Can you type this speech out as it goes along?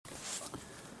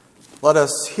Let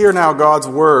us hear now God's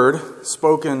word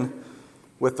spoken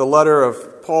with the letter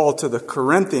of Paul to the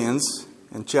Corinthians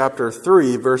in chapter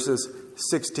 3, verses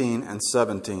 16 and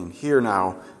 17. Hear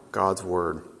now God's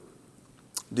word.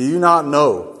 Do you not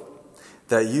know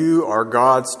that you are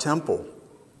God's temple,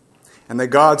 and that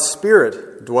God's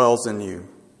Spirit dwells in you?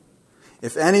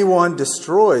 If anyone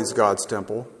destroys God's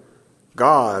temple,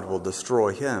 God will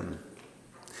destroy him.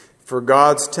 For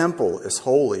God's temple is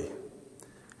holy,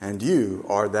 and you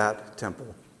are that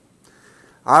temple.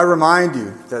 I remind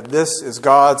you that this is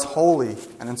God's holy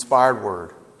and inspired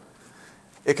word.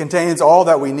 It contains all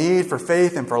that we need for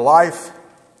faith and for life.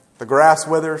 The grass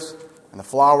withers and the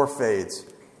flower fades,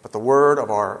 but the word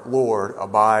of our Lord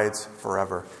abides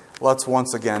forever. Let's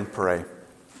once again pray.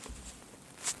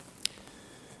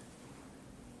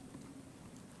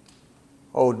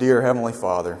 Oh, dear Heavenly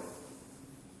Father,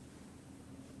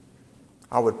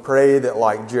 I would pray that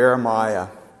like Jeremiah,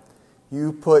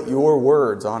 you put your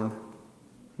words on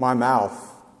my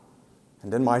mouth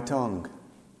and in my tongue,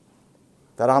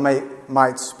 that I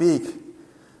might speak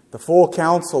the full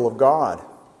counsel of God,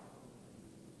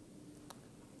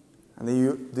 and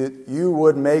that you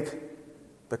would make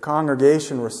the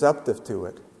congregation receptive to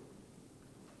it.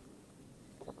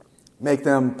 Make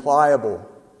them pliable.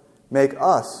 Make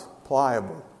us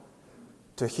pliable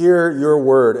to hear your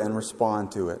word and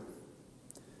respond to it.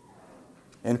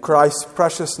 In Christ's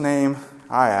precious name,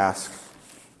 I ask.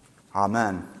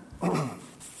 Amen.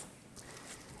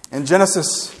 In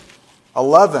Genesis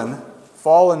 11,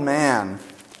 fallen man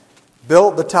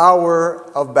built the Tower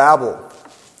of Babel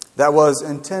that was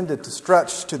intended to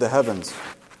stretch to the heavens.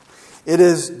 It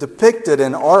is depicted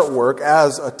in artwork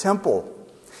as a temple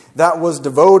that was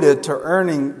devoted to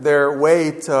earning their way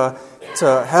to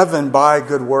heaven by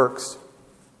good works.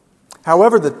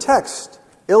 However, the text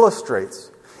illustrates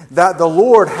that the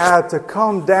Lord had to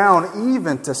come down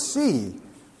even to see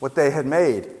what they had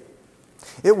made.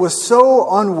 It was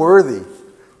so unworthy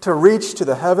to reach to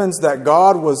the heavens that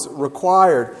God was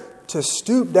required to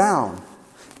stoop down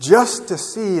just to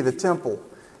see the temple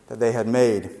that they had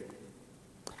made.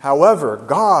 However,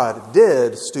 God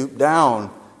did stoop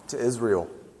down to Israel,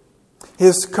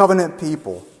 His covenant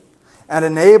people, and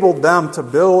enabled them to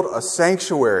build a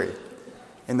sanctuary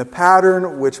in the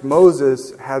pattern which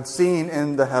Moses had seen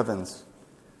in the heavens.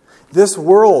 This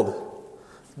would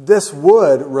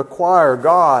require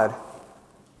God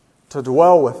to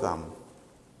dwell with them.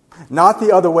 Not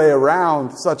the other way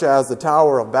around, such as the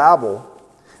Tower of Babel,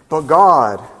 but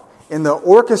God, in the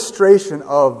orchestration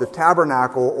of the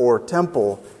tabernacle or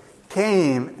temple,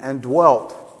 came and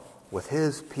dwelt with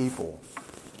His people.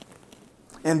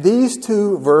 In these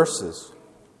two verses,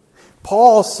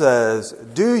 Paul says,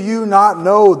 "Do you not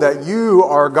know that you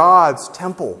are God's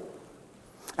temple,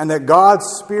 and that God's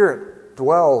Spirit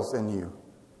dwells in you?"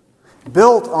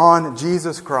 Built on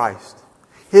Jesus Christ,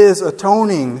 His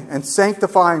atoning and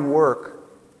sanctifying work,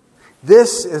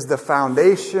 this is the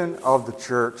foundation of the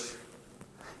church.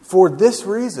 For this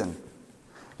reason,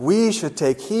 we should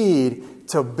take heed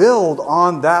to build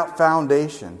on that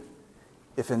foundation,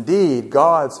 if indeed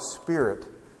God's Spirit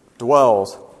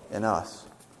dwells in us.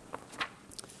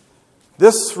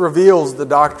 This reveals the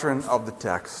doctrine of the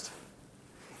text.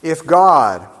 If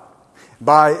God,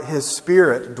 by His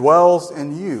Spirit, dwells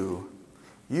in you,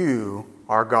 you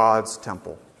are God's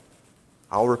temple.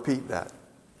 I'll repeat that.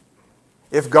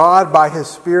 If God, by His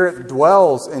Spirit,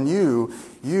 dwells in you,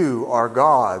 you are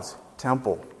God's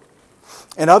temple.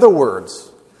 In other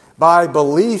words, by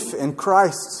belief in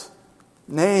Christ's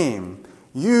name,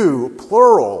 you,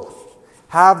 plural,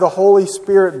 have the Holy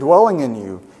Spirit dwelling in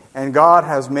you, and God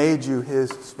has made you His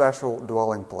special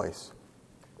dwelling place.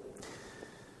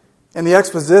 In the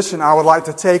exposition, I would like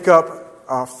to take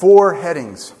up 4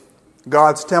 headings: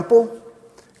 God's temple,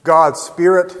 God's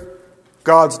Spirit,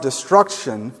 God's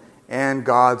destruction, and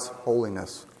God's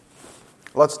holiness.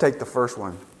 Let's take the first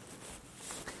one.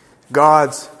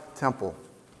 God's temple.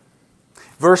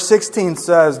 Verse 16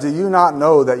 says, "Do you not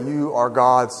know that you are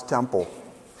God's temple?"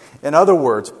 In other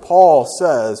words, Paul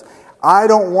says, I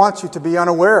don't want you to be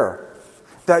unaware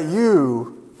that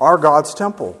you are God's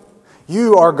temple.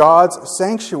 You are God's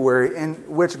sanctuary in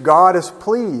which God is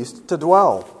pleased to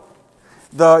dwell.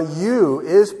 The you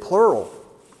is plural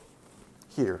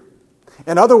here.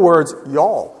 In other words,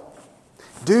 y'all.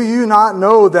 Do you not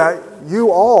know that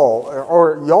you all,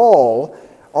 or y'all,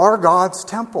 are God's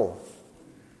temple?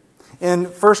 In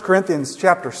 1 Corinthians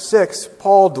chapter 6,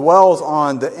 Paul dwells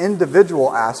on the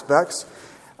individual aspects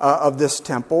of this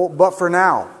temple, but for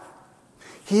now,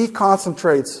 he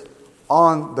concentrates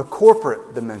on the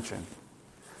corporate dimension.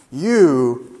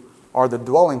 You are the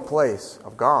dwelling place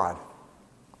of God.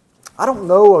 I don't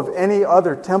know of any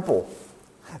other temple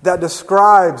that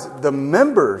describes the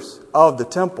members of the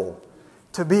temple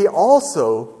to be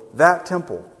also that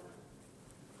temple.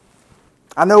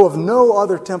 I know of no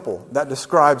other temple that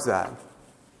describes that.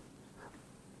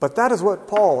 But that is what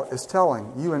Paul is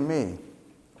telling you and me.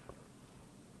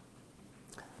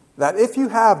 That if you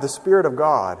have the Spirit of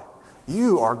God,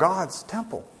 you are God's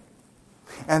temple.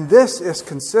 And this is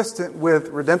consistent with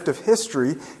redemptive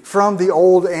history from the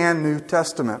Old and New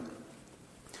Testament.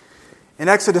 In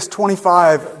Exodus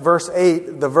 25, verse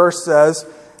 8, the verse says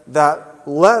that,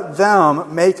 "Let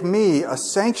them make me a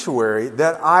sanctuary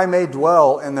that I may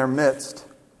dwell in their midst."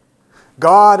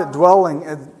 God dwelling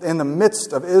in the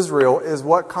midst of Israel is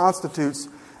what constitutes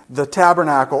the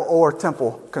tabernacle or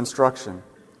temple construction.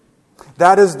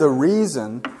 That is the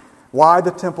reason why the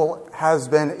temple has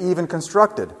been even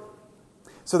constructed,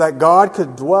 so that God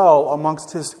could dwell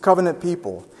amongst His covenant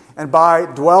people, and by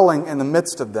dwelling in the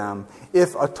midst of them,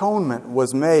 if atonement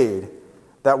was made,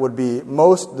 that would be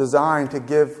most designed to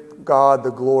give God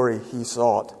the glory He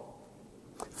sought.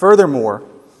 Furthermore,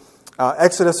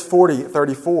 Exodus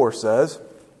 40:34 says,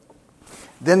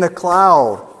 "Then the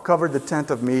cloud covered the tent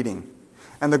of meeting,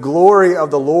 and the glory of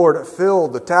the Lord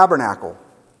filled the tabernacle.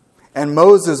 And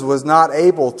Moses was not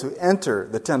able to enter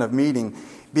the tent of meeting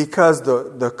because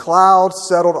the cloud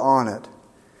settled on it,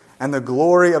 and the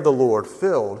glory of the Lord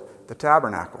filled the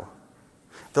tabernacle."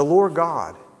 The Lord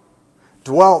God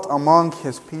dwelt among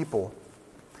His people,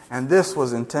 and this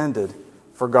was intended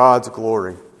for God's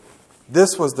glory.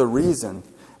 This was the reason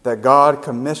that God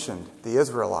commissioned the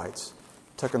Israelites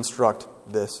to construct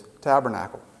this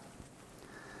tabernacle.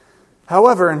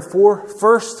 However, in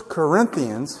 1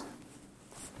 Corinthians,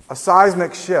 a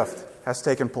seismic shift has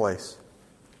taken place.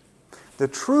 The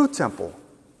true temple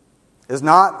is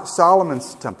not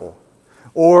Solomon's temple,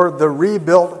 or the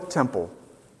rebuilt temple,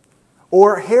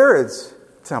 or Herod's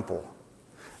temple.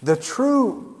 The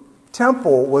true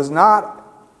temple was not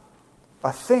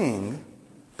a thing,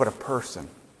 but a person.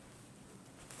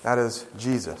 That is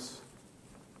Jesus.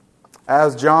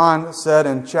 As John said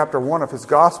in chapter 1 of his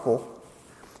gospel,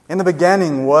 "In the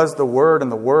beginning was the Word,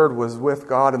 and the Word was with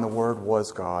God, and the Word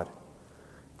was God."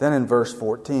 Then in verse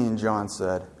 14, John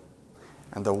said,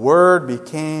 "And the Word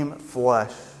became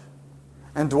flesh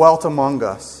and dwelt among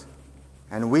us,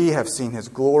 and we have seen His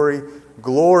glory,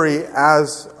 glory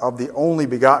as of the only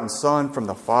begotten Son from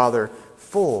the Father,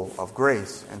 full of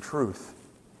grace and truth."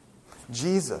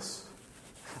 Jesus,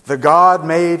 the God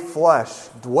made flesh,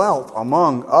 dwelt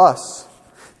among us,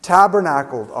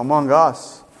 tabernacled among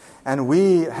us, and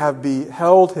we have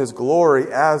beheld His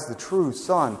glory as the true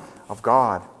Son of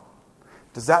God.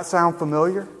 Does that sound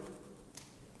familiar?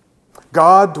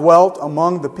 God dwelt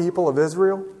among the people of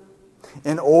Israel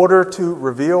in order to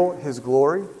reveal His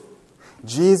glory.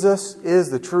 Jesus is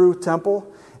the true temple,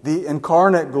 the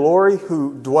incarnate glory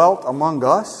who dwelt among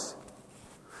us.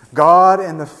 God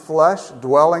in the flesh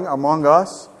dwelling among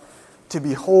us. To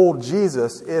behold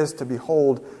Jesus is to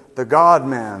behold the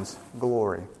God-man's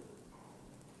glory.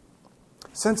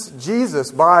 Since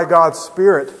Jesus, by God's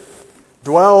Spirit,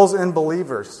 dwells in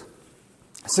believers,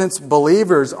 since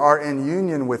believers are in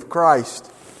union with Christ,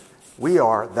 we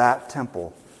are that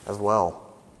temple as well.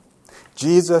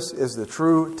 Jesus is the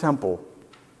true temple,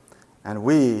 and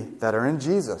we that are in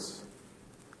Jesus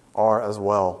are as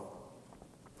well.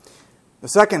 The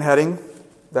second heading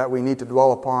that we need to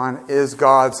dwell upon is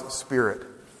God's Spirit.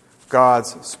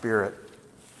 God's Spirit.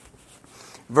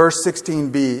 Verse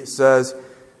 16b says,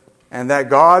 "And that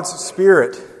God's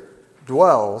Spirit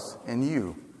dwells in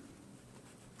you."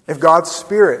 If God's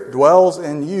Spirit dwells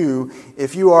in you,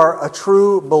 if you are a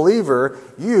true believer,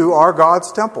 you are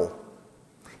God's temple.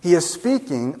 He is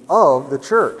speaking of the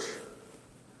church.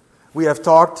 We have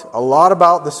talked a lot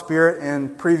about the Spirit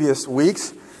in previous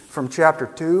weeks from chapter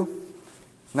 2.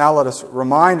 Now let us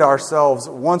remind ourselves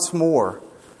once more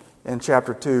in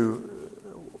chapter 2,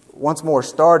 once more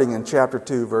starting in chapter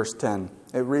 2, verse 10.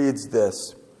 It reads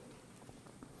this: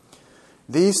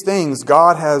 "These things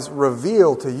God has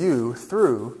revealed to you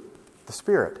through the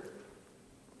Spirit."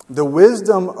 The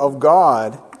wisdom of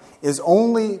God is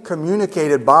only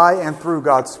communicated by and through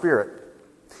God's Spirit.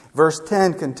 Verse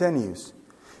 10 continues,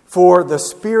 "For the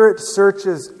Spirit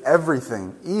searches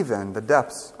everything, even the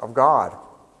depths of God."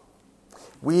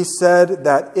 We said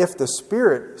that if the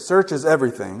Spirit searches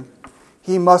everything,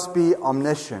 He must be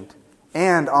omniscient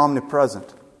and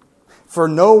omnipresent. For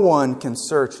no one can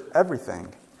search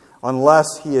everything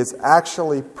unless he is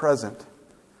actually present.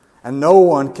 And no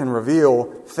one can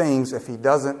reveal things if he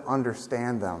doesn't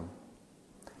understand them.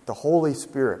 The Holy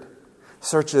Spirit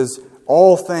searches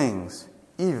all things,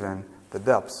 even the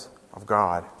depths of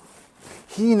God.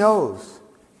 He knows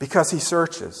because he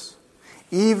searches.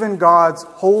 Even God's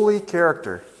holy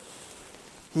character,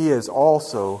 he is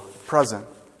also present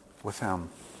with him.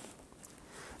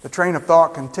 The train of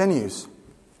thought continues.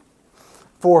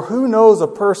 For who knows a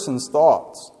person's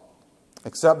thoughts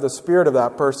except the spirit of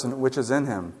that person which is in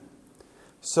him?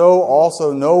 So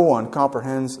also no one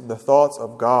comprehends the thoughts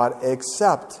of God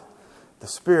except the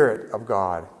Spirit of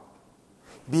God,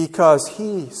 because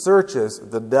he searches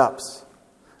the depths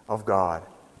of God.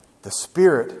 The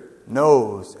Spirit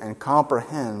knows and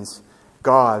comprehends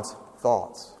God's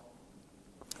thoughts.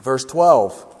 Verse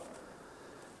 12.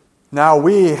 Now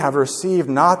we have received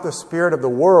not the spirit of the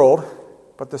world,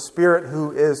 but the Spirit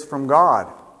who is from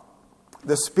God.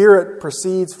 The Spirit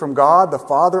proceeds from God the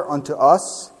Father unto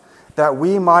us, that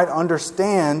we might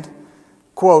understand,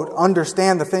 quote,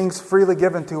 understand the things freely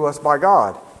given to us by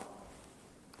God.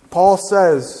 Paul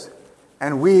says,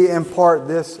 and we impart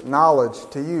this knowledge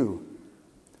to you.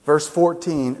 Verse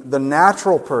 14, the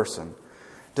natural person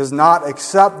does not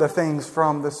accept the things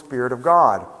from the Spirit of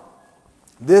God.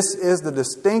 This is the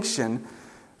distinction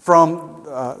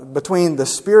between the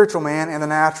spiritual man and the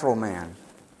natural man.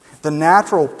 The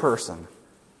natural person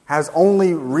has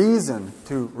only reason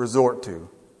to resort to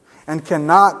and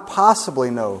cannot possibly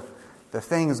know the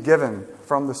things given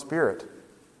from the Spirit.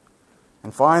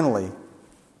 And finally,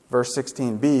 verse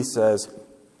 16b says,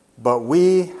 but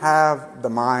we have the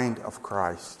mind of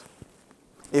Christ.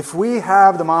 If we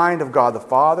have the mind of God the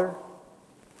Father,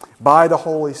 by the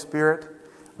Holy Spirit,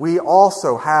 we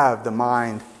also have the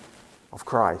mind of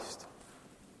Christ.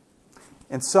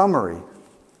 In summary,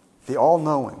 the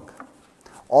all-knowing,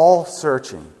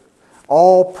 all-searching,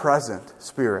 all-present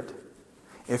Spirit,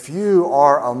 if you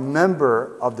are a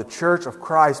member of the Church of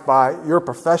Christ by your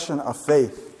profession of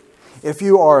faith, if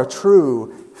you are a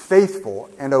true, faithful,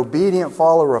 and obedient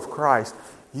follower of Christ,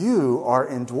 you are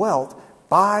indwelt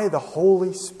by the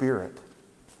Holy Spirit,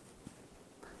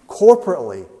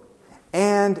 corporately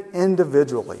and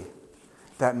individually,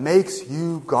 that makes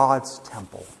you God's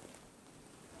temple.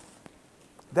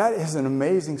 That is an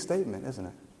amazing statement, isn't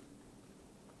it?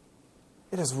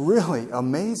 It is really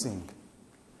amazing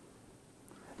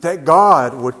that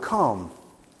God would come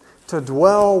to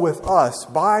dwell with us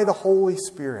by the Holy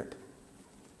Spirit.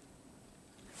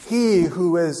 He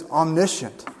who is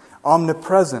omniscient,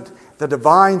 omnipresent, the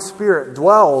divine Spirit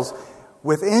dwells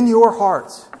within your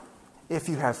hearts if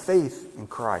you have faith in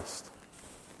Christ.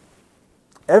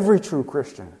 Every true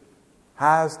Christian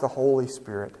has the Holy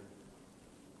Spirit.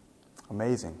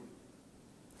 Amazing.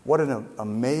 What an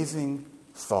amazing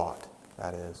thought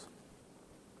that is.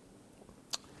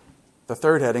 The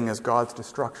third heading is God's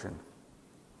destruction.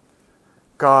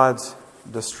 God's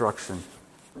destruction.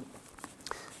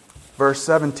 Verse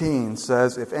 17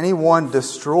 says, if anyone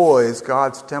destroys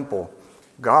God's temple,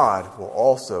 God will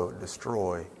also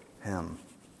destroy him.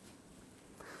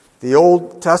 The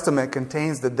Old Testament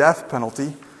contains the death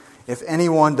penalty if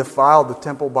anyone defiled the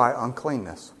temple by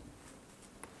uncleanness.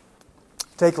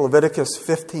 Take Leviticus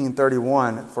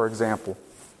 15:31, for example.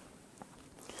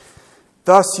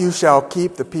 Thus you shall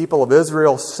keep the people of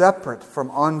Israel separate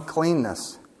from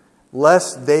uncleanness,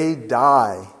 lest they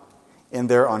die in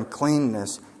their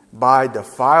uncleanness by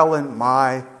defiling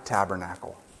my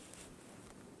tabernacle.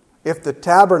 If the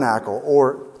tabernacle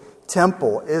or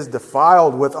temple is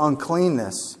defiled with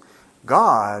uncleanness,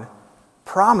 God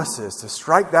promises to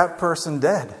strike that person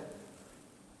dead.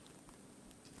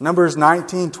 Numbers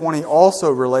 19:20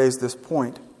 also relays this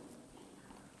point.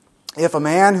 If a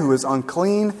man who is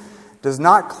unclean does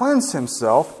not cleanse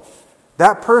himself,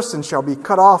 that person shall be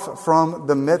cut off from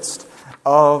the midst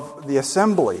of the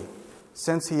assembly,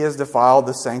 since he has defiled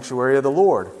the sanctuary of the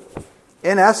Lord.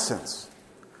 In essence,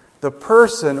 the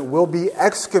person will be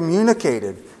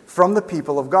excommunicated from the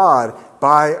people of God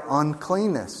by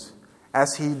uncleanness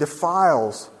as he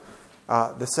defiles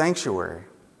the sanctuary.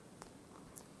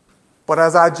 But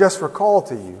as I just recalled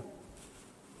to you,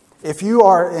 if you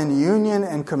are in union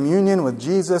and communion with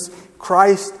Jesus,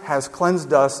 Christ has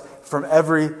cleansed us from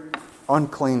every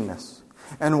uncleanness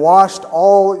and washed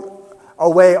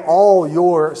away all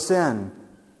your sin.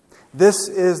 This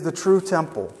is the true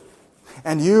temple,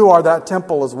 and you are that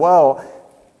temple as well.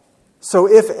 So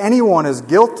if anyone is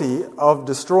guilty of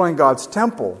destroying God's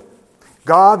temple,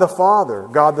 God the Father,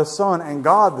 God the Son, and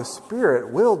God the Spirit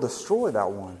will destroy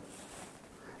that one.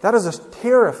 That is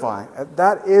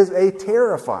a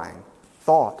terrifying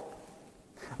thought.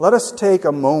 Let us take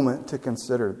a moment to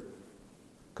consider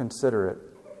it.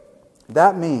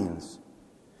 That means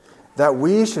that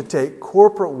we should take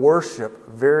corporate worship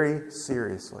very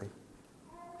seriously.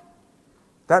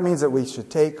 That means that we should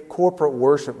take corporate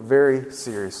worship very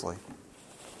seriously.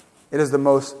 It is the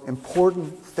most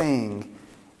important thing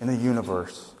in the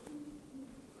universe.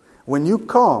 When you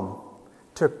come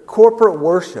to corporate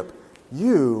worship,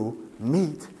 you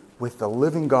meet with the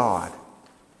living God.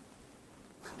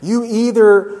 You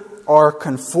either are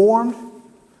conformed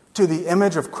to the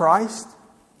image of Christ,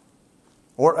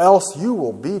 or else you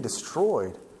will be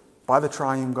destroyed by the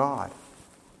triune God.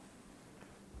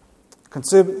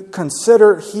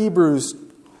 Consider Hebrews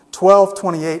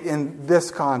 12:28 in this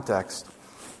context.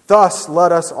 Thus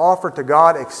let us offer to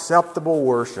God acceptable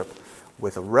worship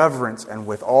with reverence and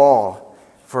with awe,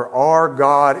 for our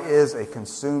God is a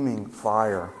consuming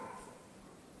fire.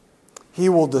 He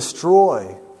will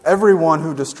destroy everyone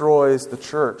who destroys the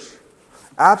church.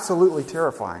 Absolutely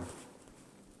terrifying.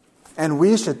 And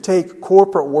we should take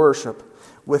corporate worship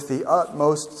with the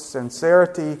utmost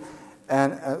sincerity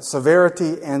and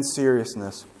severity and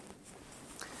seriousness.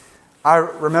 I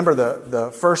remember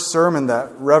the first sermon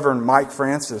that Reverend Mike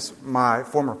Francis, my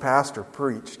former pastor,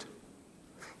 preached.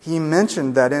 He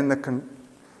mentioned that in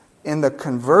the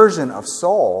conversion of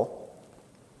Saul,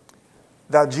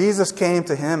 that Jesus came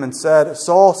to him and said,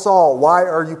 "Saul, Saul, why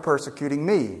are you persecuting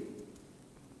me?"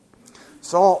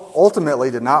 Saul ultimately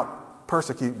did not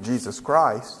persecute Jesus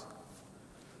Christ.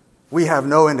 We have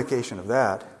no indication of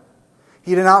that.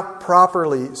 He did not,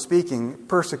 properly speaking,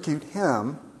 persecute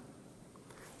him.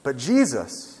 But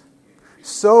Jesus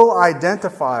so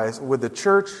identifies with the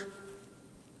church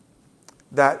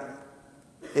that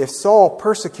if Saul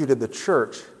persecuted the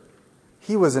church,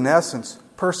 he was in essence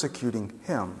persecuting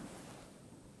him.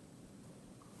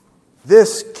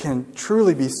 This can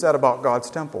truly be said about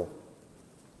God's temple.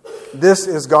 This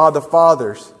is God the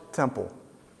Father's temple.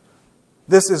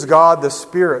 This is God the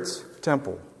Spirit's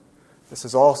temple. This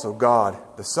is also God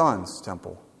the Son's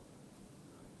temple.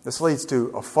 This leads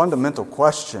to a fundamental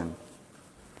question.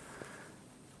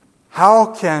 How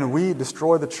can we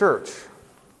destroy the church?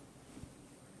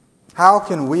 How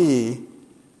can we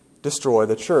destroy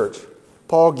the church?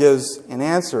 Paul gives an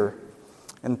answer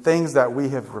in things that we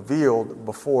have revealed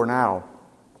before now.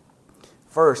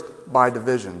 First, by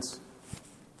divisions.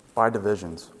 By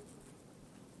divisions.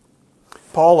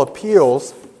 Paul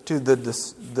appeals to the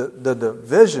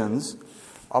divisions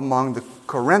among the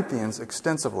Corinthians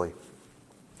extensively.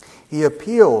 He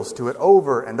appeals to it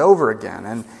over and over again,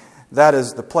 and that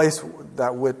is the place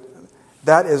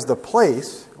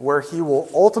where he will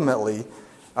ultimately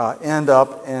end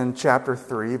up in chapter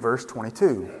 3, verse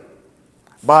 22.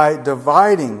 By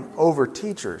dividing over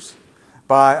teachers,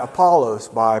 by Apollos,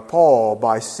 by Paul,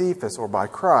 by Cephas, or by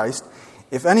Christ,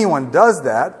 if anyone does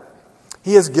that,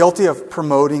 he is guilty of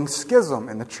promoting schism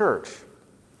in the church.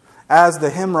 As the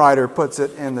hymn writer puts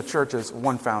it in the church's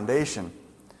one foundation,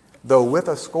 though with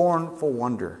a scornful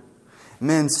wonder,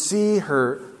 men see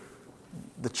her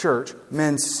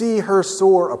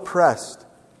sore oppressed,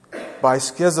 by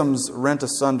schisms rent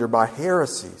asunder, by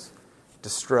heresies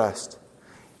distressed.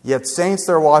 Yet saints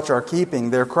their watch are keeping,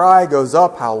 their cry goes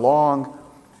up, how long?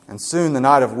 And soon the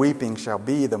night of weeping shall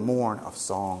be the morn of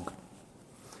song.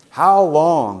 How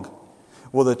long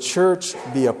will the church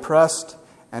be oppressed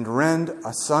and rend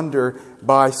asunder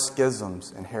by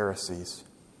schisms and heresies?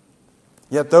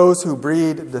 Yet those who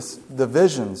breed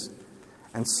divisions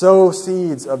and sow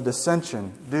seeds of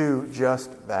dissension do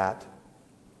just that.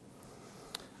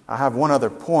 I have one other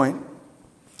point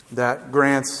that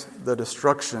grants the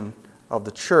destruction of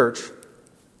the church: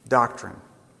 doctrine,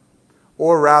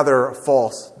 or rather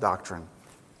false doctrine.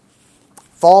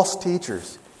 False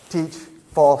teachers teach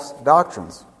false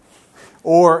doctrines,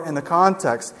 or in the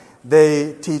context,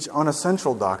 they teach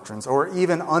unessential doctrines or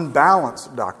even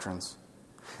unbalanced doctrines.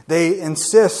 They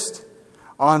insist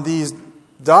on these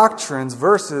doctrines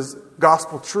versus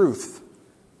gospel truth.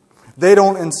 They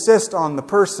don't insist on the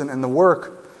person and the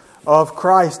work of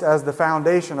Christ as the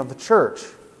foundation of the church,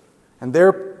 and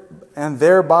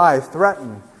thereby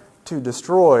threaten to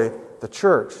destroy the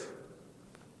church.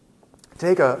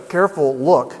 Take a careful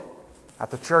look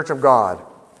at the church of God.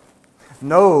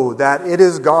 Know that it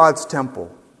is God's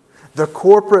temple, the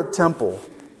corporate temple,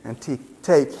 and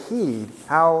take heed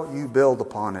how you build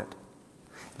upon it.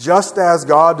 Just as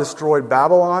God destroyed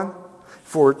Babylon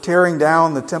for tearing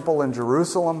down the temple in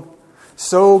Jerusalem,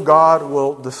 so God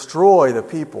will destroy the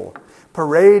people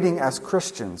parading as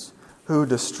Christians who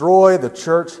destroy the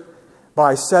church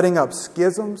by setting up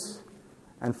schisms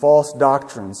and false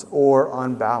doctrines or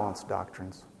unbalanced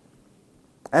doctrines.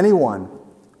 Anyone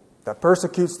that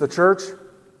persecutes the church,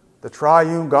 the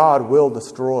triune God will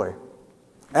destroy.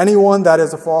 Anyone that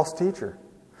is a false teacher,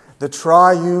 the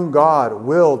triune God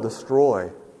will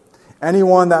destroy.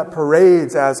 anyone that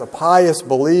parades as a pious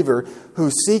believer who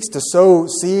seeks to sow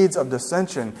seeds of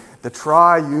dissension, the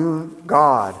triune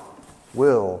God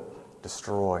will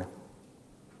destroy.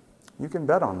 You can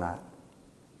bet on that.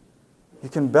 You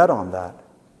can bet on that.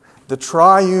 The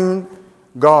triune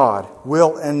God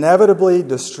will inevitably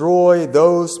destroy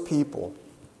those people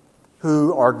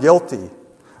who are guilty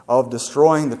of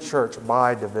destroying the church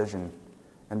by division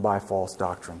and by false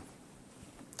doctrine.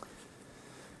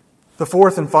 The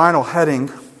fourth and final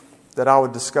heading that I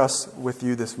would discuss with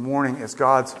you this morning is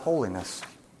God's holiness.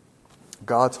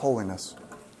 God's holiness.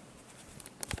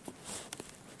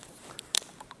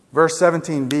 Verse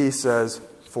 17b says,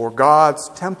 "For God's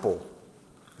temple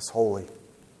is holy."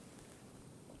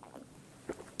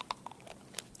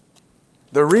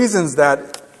 The reasons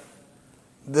that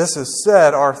this is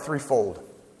said are threefold.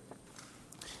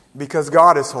 Because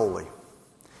God is holy,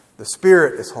 the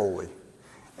Spirit is holy,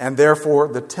 and therefore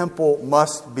the temple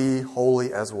must be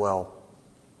holy as well.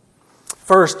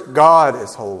 First, God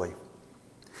is holy.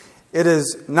 It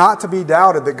is not to be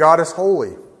doubted that God is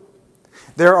holy.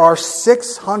 There are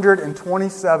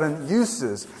 627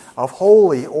 uses of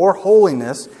holy or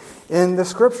holiness in the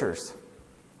Scriptures.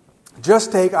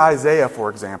 Just take Isaiah, for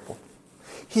example.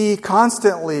 He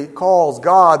constantly calls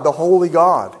God the holy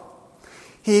God.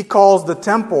 He calls the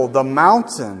temple the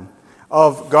mountain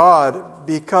of God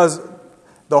because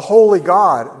the holy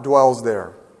God dwells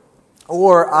there.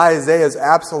 Or Isaiah's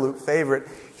absolute favorite,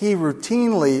 he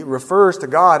routinely refers to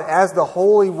God as the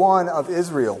Holy One of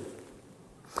Israel.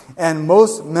 And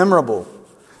most memorably,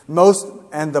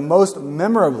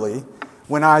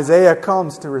 when Isaiah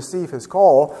comes to receive his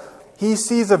call, he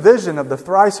sees a vision of the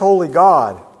thrice holy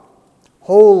God.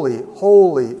 Holy,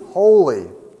 holy,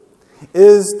 holy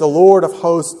is the Lord of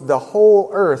hosts. The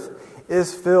whole earth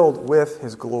is filled with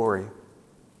His glory.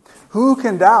 Who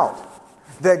can doubt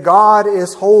that God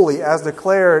is holy as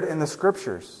declared in the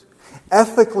Scriptures,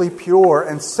 ethically pure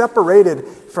and separated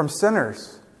from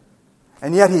sinners?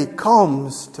 And yet He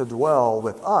comes to dwell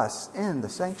with us in the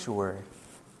sanctuary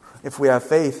if we have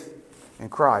faith in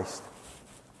Christ.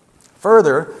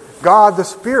 Further, God the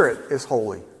Spirit is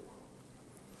holy.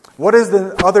 What is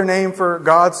the other name for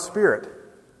God's Spirit?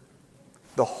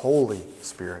 The Holy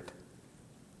Spirit.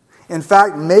 In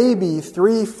fact, maybe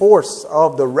 3/4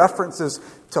 of the references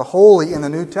to holy in the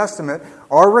New Testament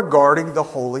are regarding the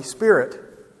Holy Spirit.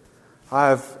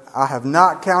 I have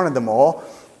not counted them all,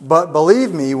 but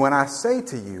believe me when I say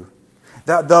to you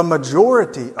that the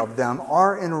majority of them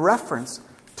are in reference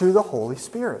to the Holy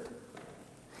Spirit.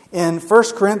 In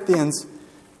 1 Corinthians,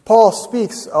 Paul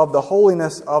speaks of the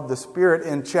holiness of the Spirit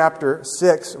in chapter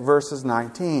 6, verses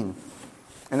 19,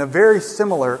 in a very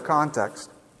similar context.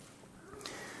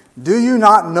 "Do you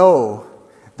not know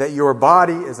that your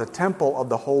body is a temple of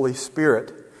the Holy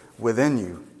Spirit within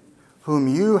you, whom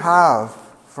you have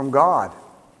from God?"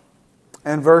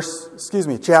 And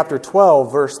chapter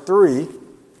 12, verse 3,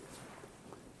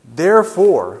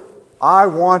 "Therefore, I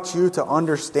want you to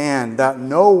understand that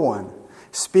no one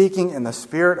speaking in the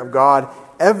Spirit of God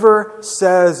ever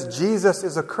says Jesus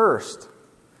is accursed,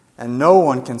 and no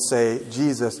one can say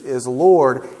Jesus is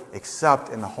Lord except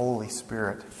in the Holy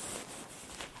Spirit."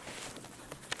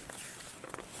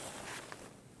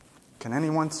 Can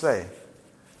anyone say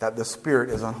that the Spirit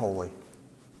is unholy?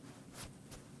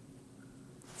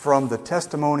 From the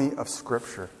testimony of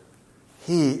Scripture,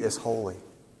 He is holy.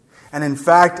 And in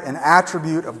fact, an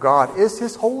attribute of God is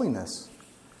His holiness.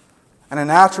 And an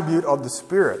attribute of the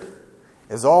Spirit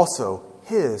is also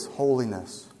His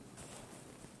holiness.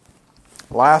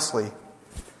 Lastly,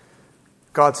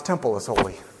 God's temple is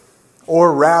holy.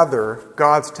 Or rather,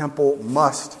 God's temple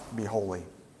must be holy.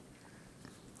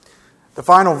 The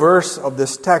final verse of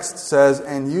this text says,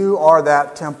 "And you are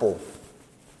that temple."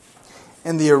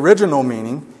 In the original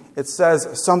meaning, it says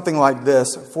something like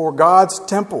this: "For God's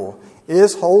temple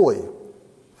is holy,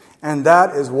 and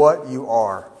that is what you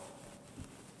are."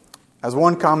 As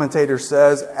one commentator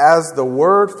says, as the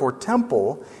word for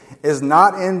temple is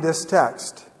not in this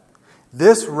text,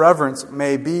 this reverence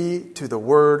may be to the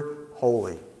word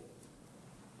holy.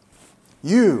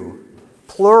 You,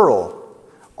 plural,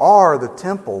 are the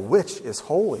temple which is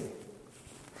holy.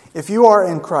 If you are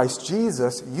in Christ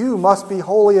Jesus, you must be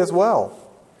holy as well.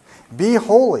 Be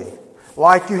holy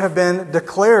like you have been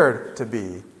declared to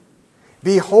be.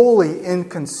 Be holy in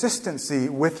consistency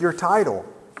with your title.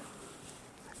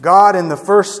 God, in the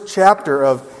first chapter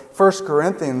of 1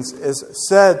 Corinthians, is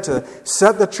said to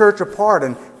set the church apart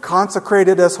and consecrate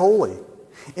it as holy,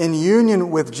 in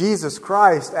union with Jesus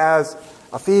Christ, as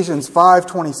Ephesians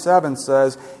 5:27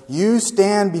 says, "You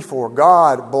stand before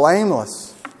God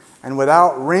blameless and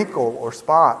without wrinkle or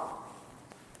spot."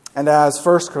 And as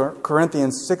 1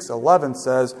 Corinthians 6:11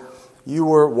 says, you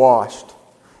were washed,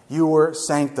 you were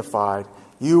sanctified,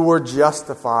 you were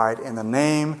justified in the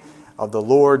name of the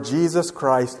Lord Jesus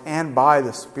Christ and by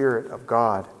the Spirit of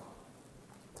God.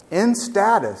 In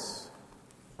status,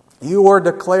 you were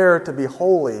declared to be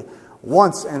holy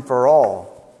once and for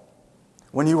all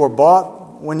when you were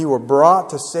brought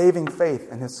to saving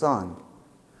faith in His Son,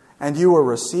 and you were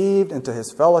received into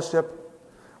His fellowship,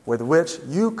 with which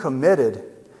you committed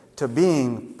to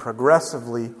being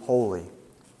progressively holy.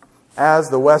 As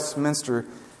the Westminster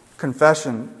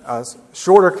Confession,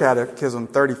 Shorter Catechism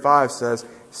 35 says,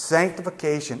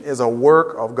 sanctification is a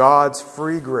work of God's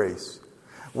free grace,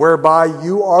 whereby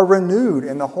you are renewed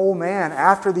in the whole man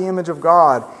after the image of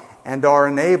God, and are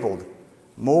enabled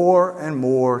more and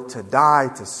more to die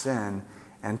to sin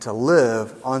and to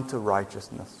live unto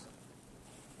righteousness.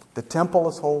 The temple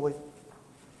is holy,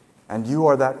 and you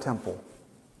are that temple.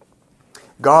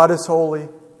 God is holy,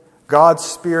 God's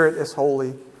Spirit is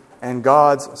holy, and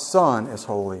God's Son is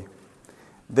holy.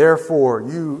 Therefore,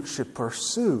 you should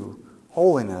pursue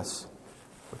holiness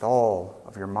with all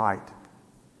of your might.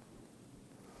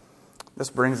 This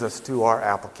brings us to our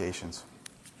applications.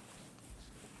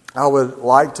 I would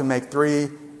like to make 3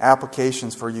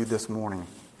 applications for you this morning: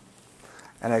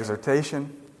 an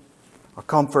exhortation, a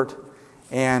comfort,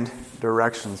 and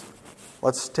directions.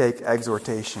 Let's take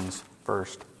exhortations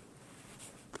first.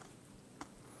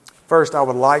 First, I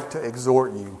would like to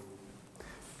exhort you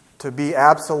to be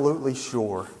absolutely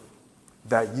sure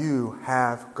that you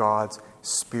have God's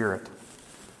Spirit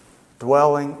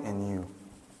dwelling in you.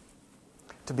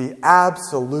 To be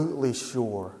absolutely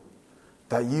sure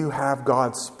that you have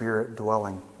God's Spirit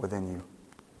dwelling within you.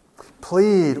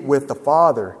 Plead with the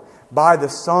Father by the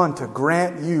Son to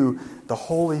grant you the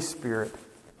Holy Spirit.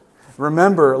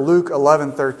 Remember Luke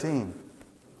 11:13.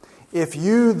 If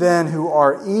you then who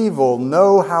are evil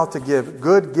know how to give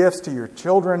good gifts to your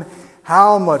children,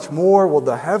 how much more will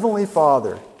the Heavenly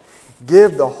Father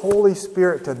give the Holy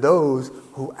Spirit to those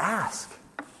who ask?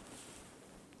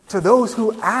 To those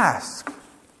who ask.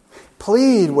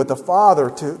 Plead with the Father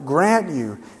to grant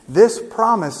you this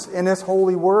promise in His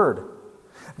holy word.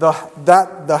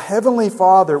 That the Heavenly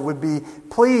Father would be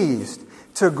pleased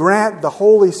to grant the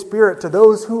Holy Spirit to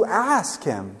those who ask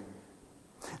Him.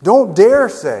 Don't dare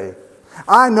say,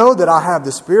 I know that I have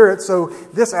the Spirit, so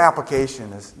this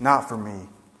application is not for me.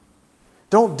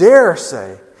 Don't dare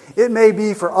say, it may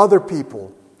be for other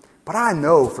people, but I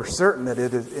know for certain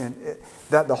that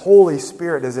that the Holy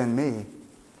Spirit is in me.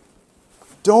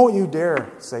 Don't you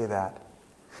dare say that.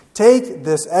 Take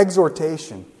this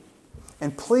exhortation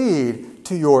and plead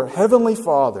to your Heavenly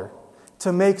Father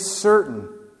to make certain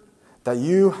that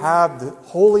you have the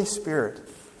Holy Spirit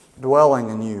dwelling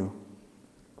in you.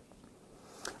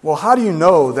 Well, how do you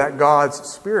know that God's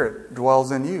Spirit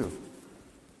dwells in you?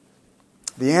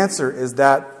 The answer is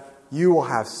that you will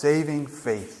have saving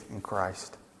faith in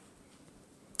Christ.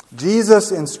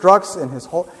 Jesus instructs in His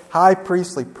high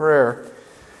priestly prayer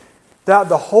that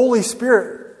the Holy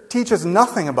Spirit teaches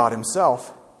nothing about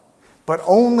Himself, but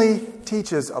only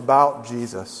teaches about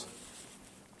Jesus.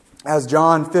 As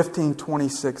John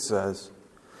 15:26 says,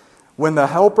 when the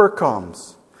Helper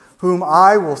comes, whom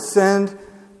I will send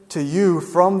to you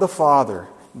from the Father,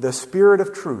 the Spirit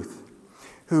of truth,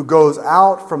 who goes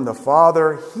out from the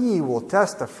Father, He will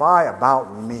testify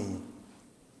about me.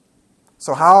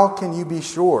 So how can you be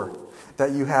sure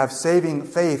that you have saving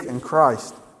faith in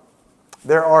Christ?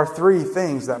 There are 3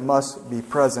 things that must be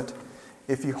present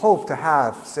if you hope to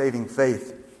have saving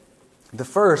faith. The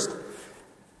first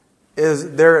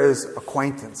is there is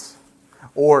acquaintance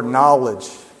or knowledge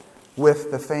with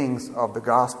the things of the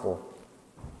gospel.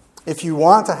 If you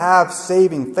want to have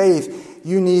saving faith,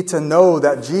 you need to know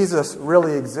that Jesus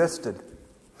really existed.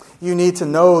 You need to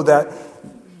know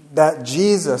that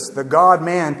Jesus, the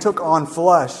God-man, took on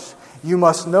flesh. You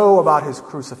must know about His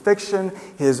crucifixion,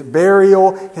 His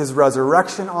burial, His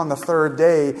resurrection on the 3rd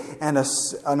day, and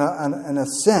an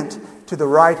ascent to the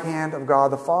right hand of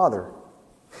God the Father.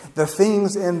 The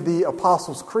things in the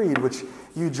Apostles' Creed, which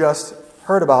you just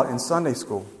heard about in Sunday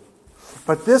school.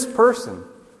 But this person,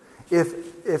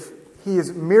 if he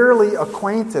is merely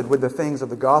acquainted with the things of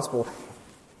the gospel,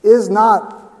 does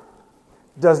not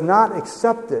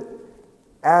accept it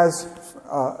as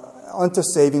unto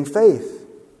saving faith.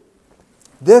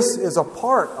 This is a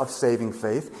part of saving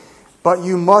faith, but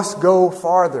you must go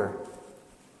farther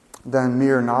than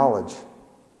mere knowledge.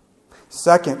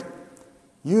 Second,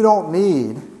 you don't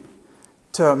need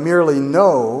to merely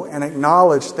know and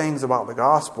acknowledge things about the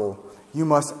gospel. You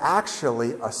must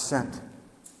actually assent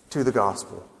to the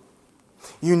gospel.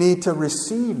 You need to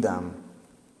receive them.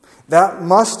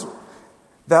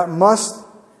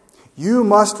 You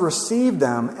must receive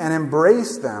them and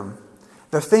embrace them,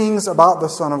 the things about the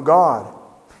Son of God,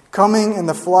 coming in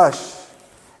the flesh,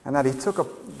 and that He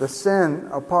took the sin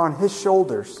upon His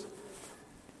shoulders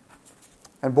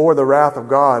and bore the wrath of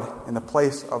God in the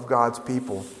place of God's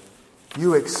people.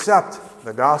 You accept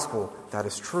the gospel that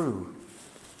is true.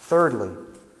 Thirdly,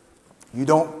 you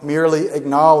don't merely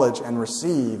acknowledge and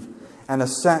receive and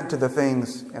assent to the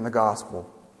things in the gospel.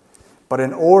 But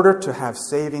in order to have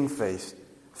saving faith,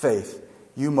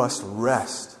 you must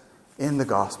rest in the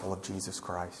gospel of Jesus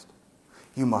Christ.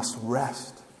 You must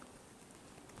rest.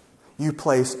 You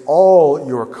place all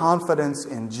your confidence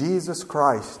in Jesus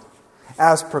Christ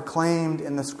as proclaimed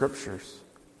in the Scriptures.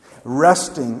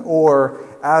 Resting, or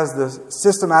as the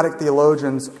systematic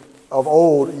theologians of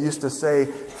old used to say,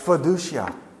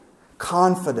 fiducia,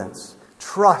 confidence,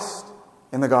 trust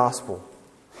in the gospel.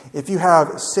 If you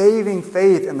have saving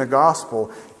faith in the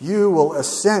gospel, you will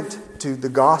assent to the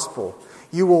gospel.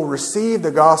 You will receive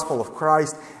the gospel of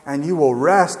Christ, and you will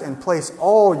rest and place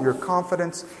all your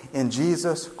confidence in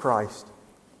Jesus Christ.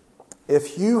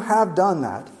 If you have done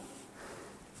that,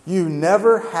 you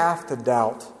never have to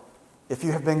doubt if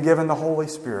you have been given the Holy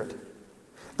Spirit.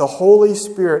 The Holy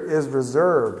Spirit is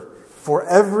reserved for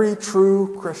every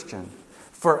true Christian,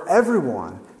 for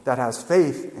everyone that has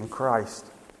faith in Christ.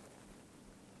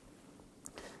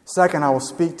 Second, I will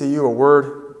speak to you a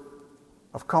word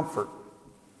of comfort.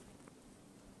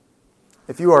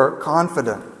 If you are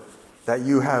confident that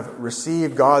you have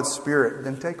received God's Spirit,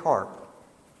 then take heart.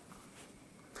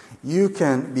 You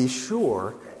can be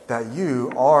sure that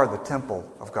you are the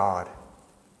temple of God.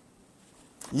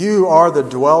 You are the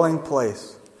dwelling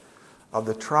place of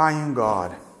the triune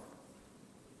God.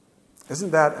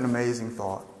 Isn't that an amazing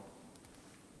thought?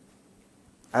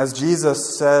 As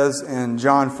Jesus says in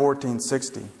John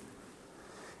 14:60,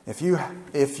 If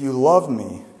you love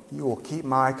me, you will keep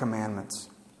my commandments.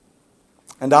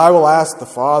 And I will ask the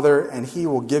Father, and He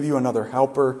will give you another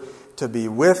helper to be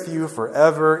with you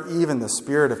forever, even the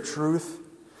Spirit of truth,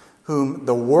 whom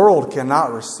the world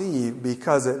cannot receive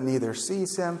because it neither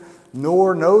sees Him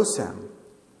nor knows Him.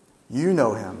 You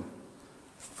know Him,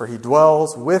 for He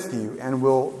dwells with you and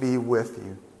will be with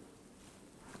you.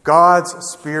 God's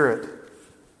Spirit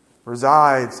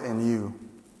resides in you.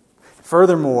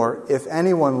 Furthermore, if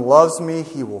anyone loves me,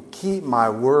 he will keep my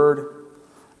word,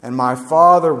 and my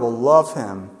Father will love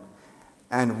him,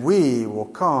 and we will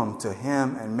come to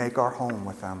him and make our home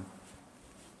with him.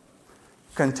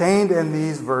 Contained in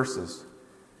these verses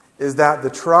is that the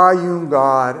triune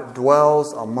God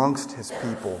dwells amongst His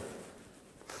people.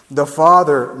 The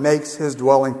Father makes His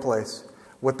dwelling place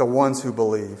with the ones who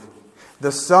believe.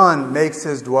 The Son makes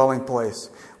His dwelling place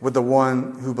with the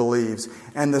one who believes.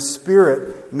 And the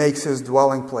Spirit makes His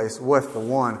dwelling place with the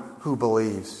one who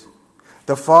believes.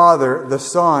 The Father, the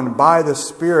Son, by the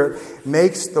Spirit,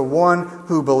 makes the one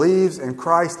who believes in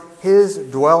Christ His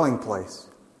dwelling place.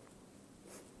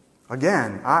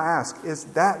 Again, I ask, is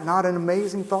that not an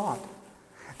amazing thought?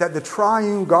 That the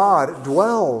triune God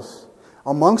dwells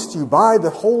amongst you by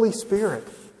the Holy Spirit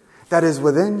that is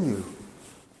within you.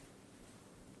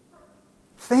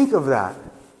 Think of that.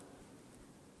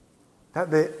 That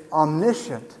the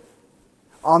omniscient,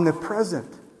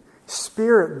 omnipresent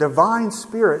Spirit, divine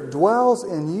Spirit, dwells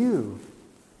in you.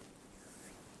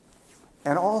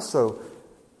 And also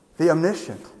the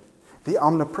omniscient, the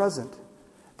omnipresent,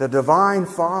 the divine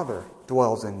Father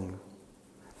dwells in you.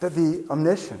 That the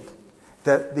omniscient,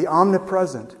 that the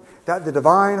omnipresent, that the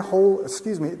divine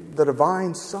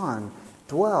Son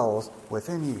dwells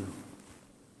within you.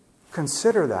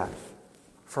 Consider that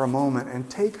for a moment and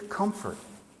take comfort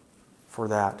for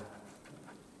that.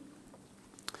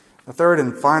 The third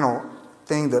and final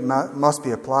thing that must be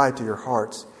applied to your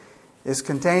hearts is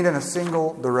contained in a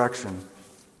single direction.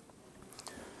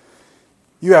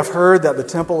 You have heard that the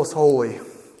temple is holy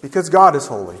because God is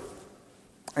holy,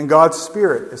 and God's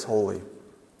Spirit is holy.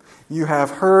 You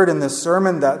have heard in this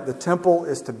sermon that the temple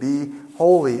is to be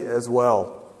holy as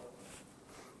well.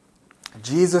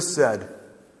 Jesus said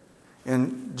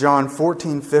in John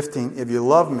 14:15, "If you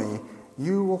love me,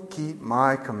 you will keep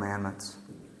my commandments."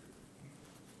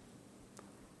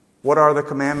 What are the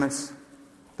commandments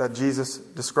that Jesus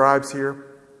describes here?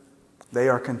 They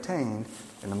are contained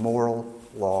in the moral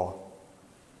law,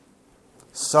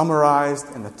 summarized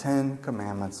in the 10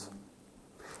 Commandments.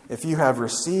 If you have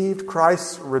received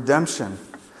Christ's redemption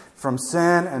from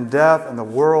sin and death and the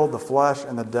world, the flesh,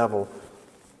 and the devil,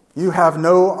 you have an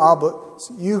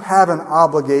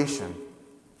obligation,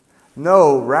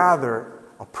 rather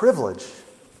a privilege,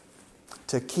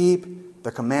 to keep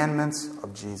the commandments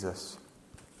of Jesus.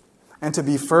 and to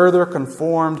be further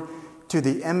conformed to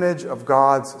the image of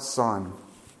God's Son.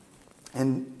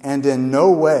 And in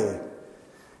no way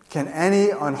can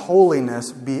any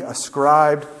unholiness be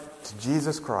ascribed to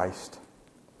Jesus Christ.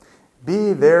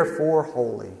 Be therefore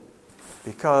holy,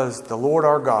 because the Lord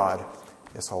our God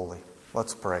is holy.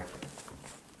 Let's pray.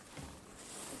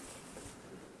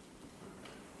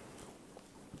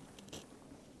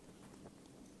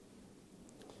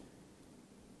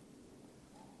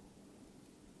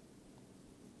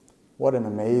 What an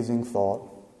amazing thought,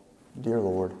 dear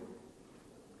Lord.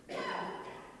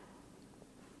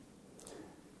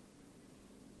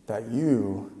 That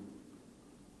you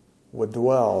would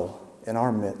dwell in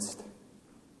our midst.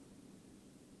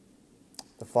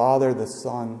 The Father, the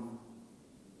Son,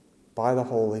 by the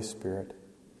Holy Spirit,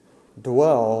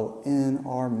 dwell in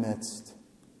our midst.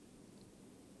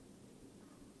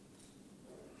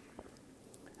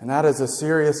 And that is a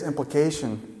serious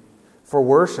implication for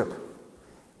worship.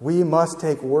 We must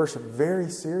take worship very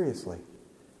seriously.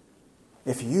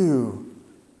 If you,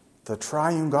 the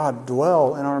triune God,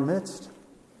 dwell in our midst,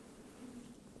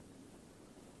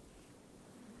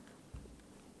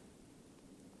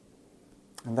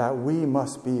 and that we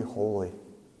must be holy,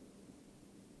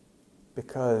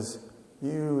 because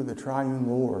you, the triune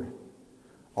Lord,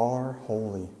 are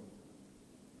holy.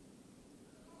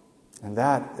 And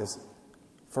that is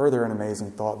further an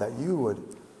amazing thought, that you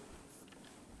would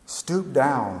stoop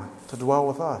down to dwell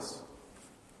with us.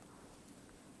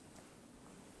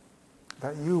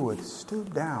 That you would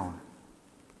stoop down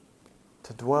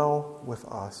to dwell with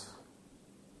us.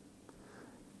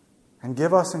 And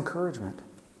give us encouragement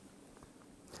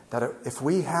that if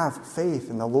we have faith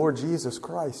in the Lord Jesus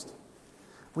Christ,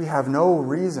 we have no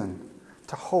reason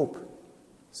to hope.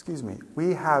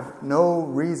 We have no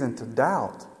reason to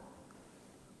doubt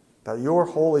that your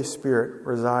Holy Spirit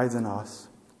resides in us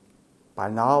by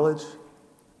knowledge,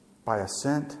 by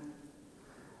assent,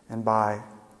 and by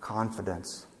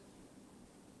confidence,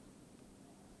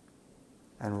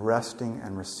 and resting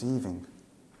and receiving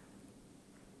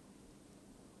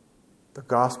the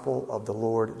gospel of the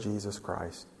Lord Jesus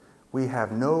Christ. We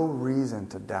have no reason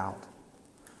to doubt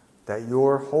that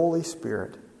your Holy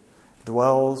Spirit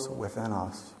dwells within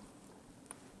us.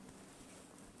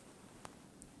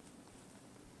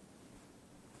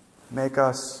 Make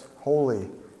us holy,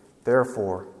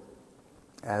 therefore,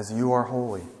 as you are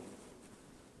holy.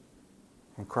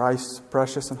 In Christ's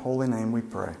precious and holy name we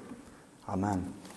pray. Amen.